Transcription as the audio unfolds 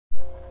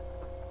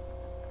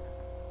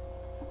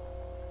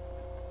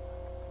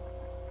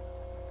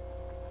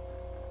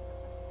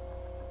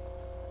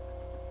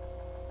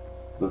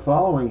The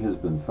following has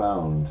been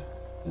found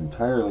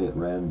entirely at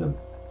random.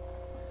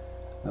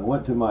 I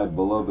went to my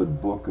beloved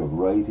book of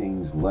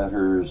writings,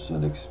 letters,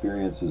 and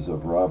experiences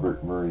of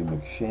Robert Murray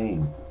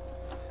M'Cheyne.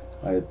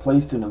 I had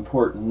placed an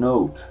important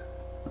note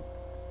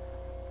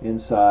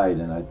inside,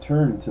 and I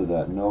turned to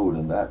that note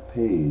and that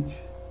page,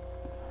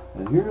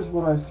 and here's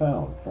what I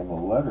found from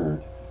a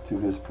letter to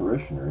his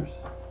parishioners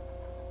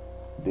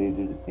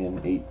dated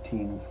in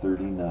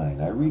 1839.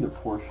 I read a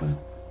portion.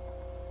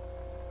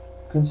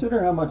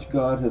 Consider how much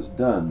God has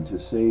done to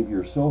save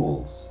your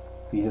souls.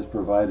 He has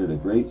provided a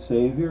great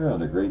Savior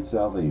and a great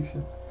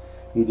salvation.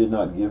 He did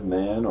not give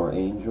man or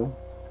angel,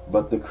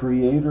 but the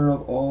Creator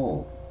of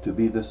all, to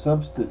be the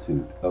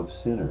substitute of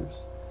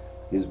sinners.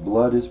 His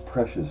blood is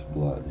precious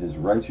blood. His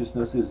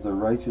righteousness is the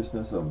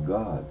righteousness of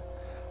God.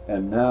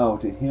 And now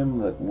to him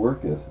that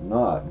worketh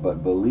not,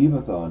 but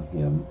believeth on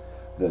him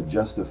that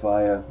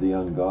justifieth the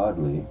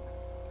ungodly,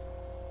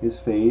 his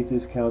faith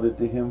is counted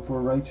to him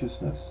for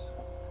righteousness.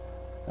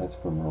 That's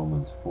from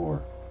Romans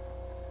 4.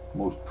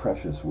 Most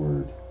precious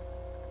word.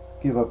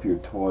 Give up your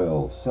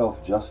toil,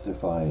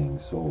 self-justifying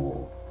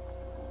soul.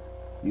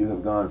 You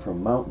have gone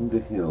from mountain to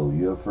hill.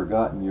 You have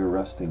forgotten your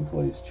resting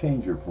place.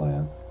 Change your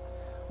plan.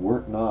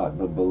 Work not,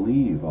 but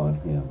believe on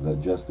him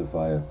that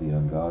justifieth the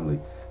ungodly.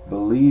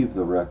 Believe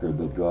the record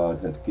that God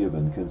hath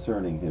given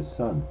concerning his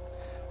Son.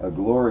 A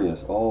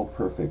glorious,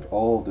 all-perfect,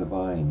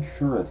 all-divine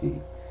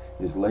surety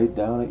is laid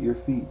down at your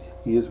feet.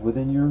 He is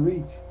within your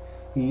reach.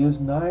 He is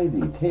nigh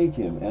thee. Take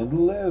him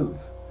and live.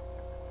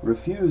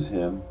 Refuse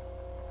him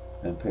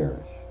and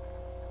perish.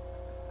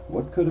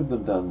 What could have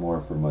been done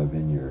more for my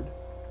vineyard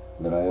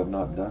that I have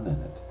not done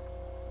in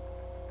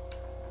it?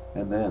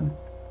 And then,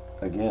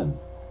 again,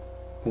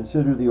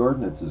 consider the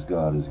ordinances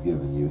God has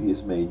given you. He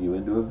has made you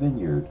into a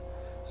vineyard.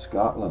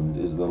 Scotland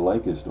is the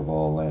likest of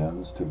all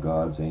lands to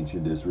God's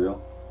ancient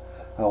Israel.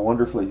 How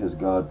wonderfully has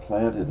God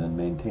planted and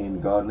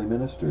maintained godly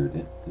ministers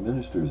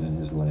in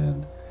his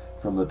land,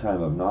 from the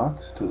time of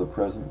Knox to the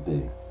present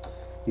day.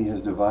 He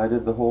has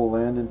divided the whole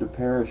land into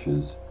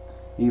parishes.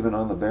 Even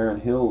on the barren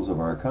hills of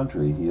our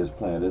country he has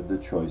planted the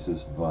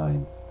choicest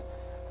vine.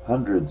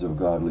 Hundreds of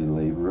godly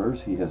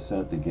laborers he has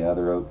sent to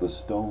gather out the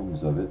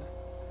stones of it.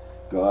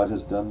 God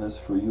has done this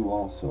for you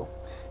also.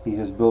 He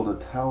has built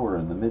a tower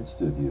in the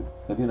midst of you.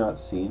 Have you not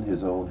seen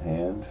his own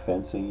hand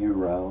fencing you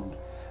round,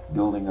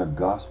 building a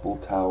gospel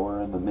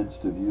tower in the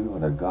midst of you,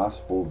 and a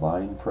gospel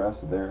vine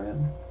press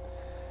therein?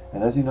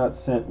 And has he not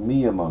sent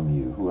me among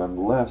you, who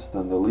am less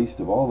than the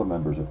least of all the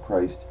members of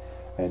Christ,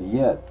 and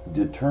yet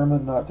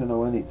determined not to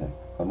know anything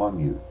among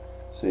you,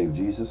 save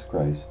Jesus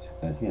Christ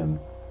and him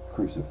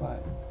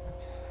crucified?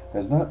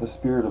 Has not the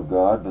Spirit of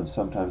God been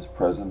sometimes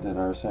present in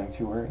our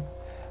sanctuary?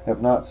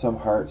 Have not some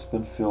hearts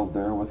been filled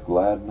there with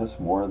gladness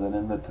more than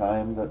in the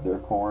time that their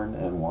corn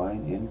and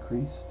wine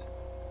increased?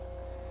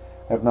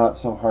 Have not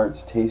some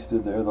hearts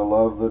tasted there the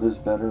love that is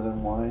better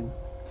than wine?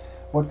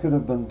 What could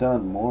have been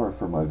done more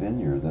for my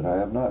vineyard that I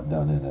have not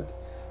done in it?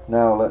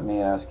 Now let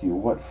me ask you,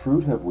 what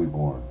fruit have we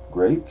borne?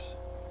 Grapes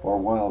or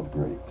wild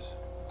grapes?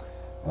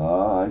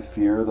 I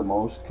fear the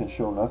most can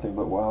show nothing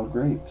but wild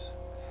grapes.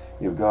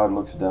 If God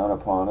looks down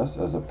upon us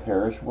as a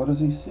parish, what does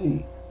he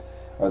see?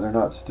 Are there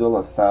not still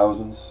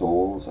 1,000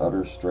 souls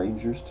utter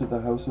strangers to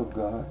the house of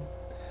God?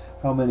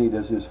 How many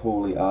does his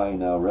holy eye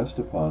now rest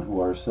upon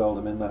who are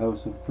seldom in the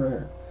house of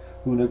prayer,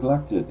 who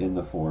neglect it in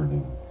the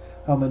forenoon?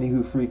 How many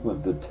who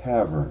frequent the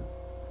tavern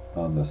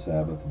on the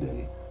Sabbath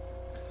day?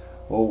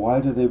 Oh, why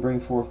do they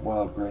bring forth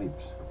wild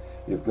grapes?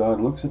 If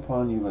God looks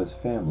upon you as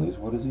families,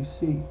 what does he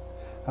see?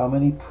 How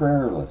many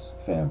prayerless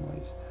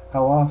families?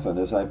 How often,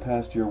 as I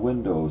passed your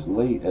windows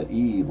late at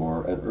eve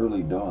or at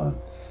early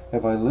dawn,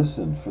 have I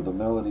listened for the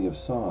melody of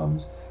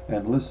psalms,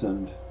 and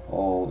listened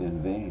all in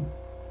vain?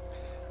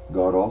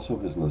 God also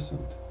has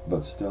listened,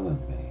 but still in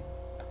vain.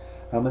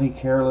 How many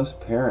careless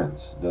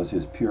parents does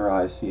his pure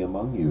eye see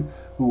among you,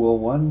 who will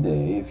one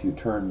day, if you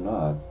turn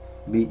not,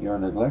 meet your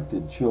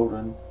neglected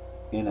children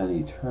in an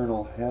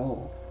eternal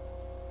hell?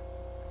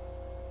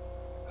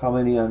 How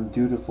many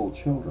undutiful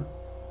children?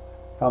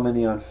 How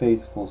many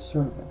unfaithful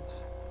servants?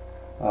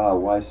 Ah,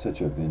 why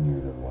such a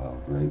vineyard of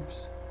wild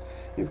grapes?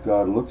 If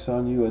God looks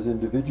on you as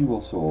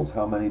individual souls,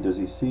 how many does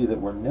he see that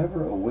were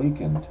never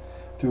awakened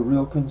to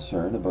real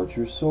concern about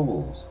your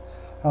souls?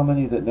 How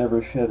many that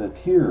never shed a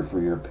tear for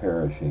your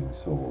perishing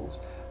souls?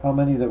 How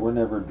many that were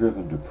never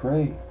driven to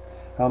pray?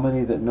 How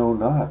many that know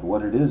not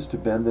what it is to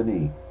bend the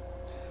knee?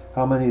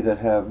 How many that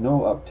have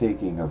no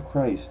uptaking of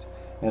Christ,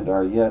 and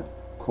are yet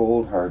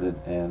cold-hearted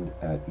and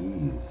at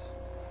ease?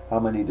 How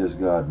many does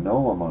God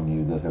know among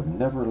you that have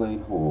never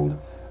laid hold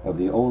of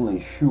the only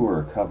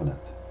sure covenant?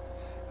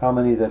 How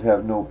many that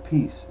have no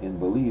peace in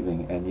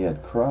believing, and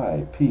yet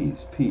cry,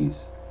 peace,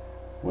 peace,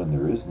 when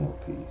there is no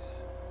peace?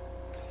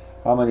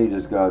 How many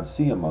does God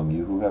see among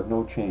you who have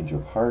no change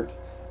of heart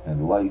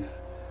and life,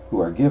 who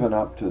are given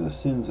up to the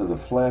sins of the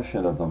flesh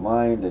and of the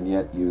mind, and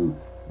yet you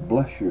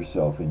bless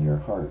yourself in your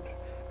heart,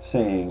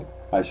 saying,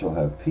 I shall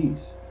have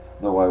peace,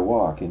 though I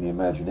walk in the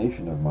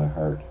imagination of my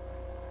heart,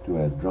 to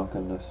add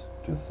drunkenness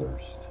to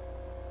thirst?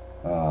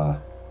 Ah,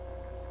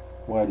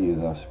 Why do you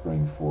thus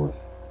bring forth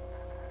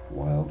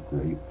wild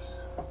grapes?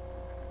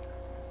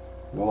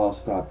 Well, I'll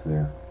stop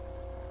there.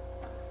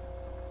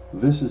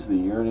 This is the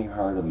yearning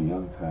heart of a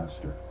young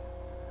pastor,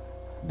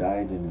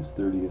 died in his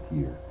 30th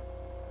year.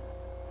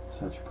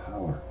 Such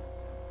power,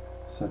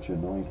 such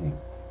anointing,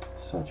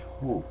 such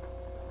hope,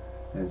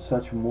 and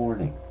such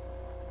mourning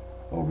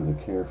over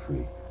the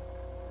carefree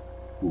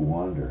who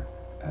wander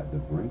at the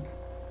brink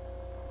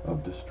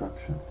of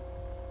destruction.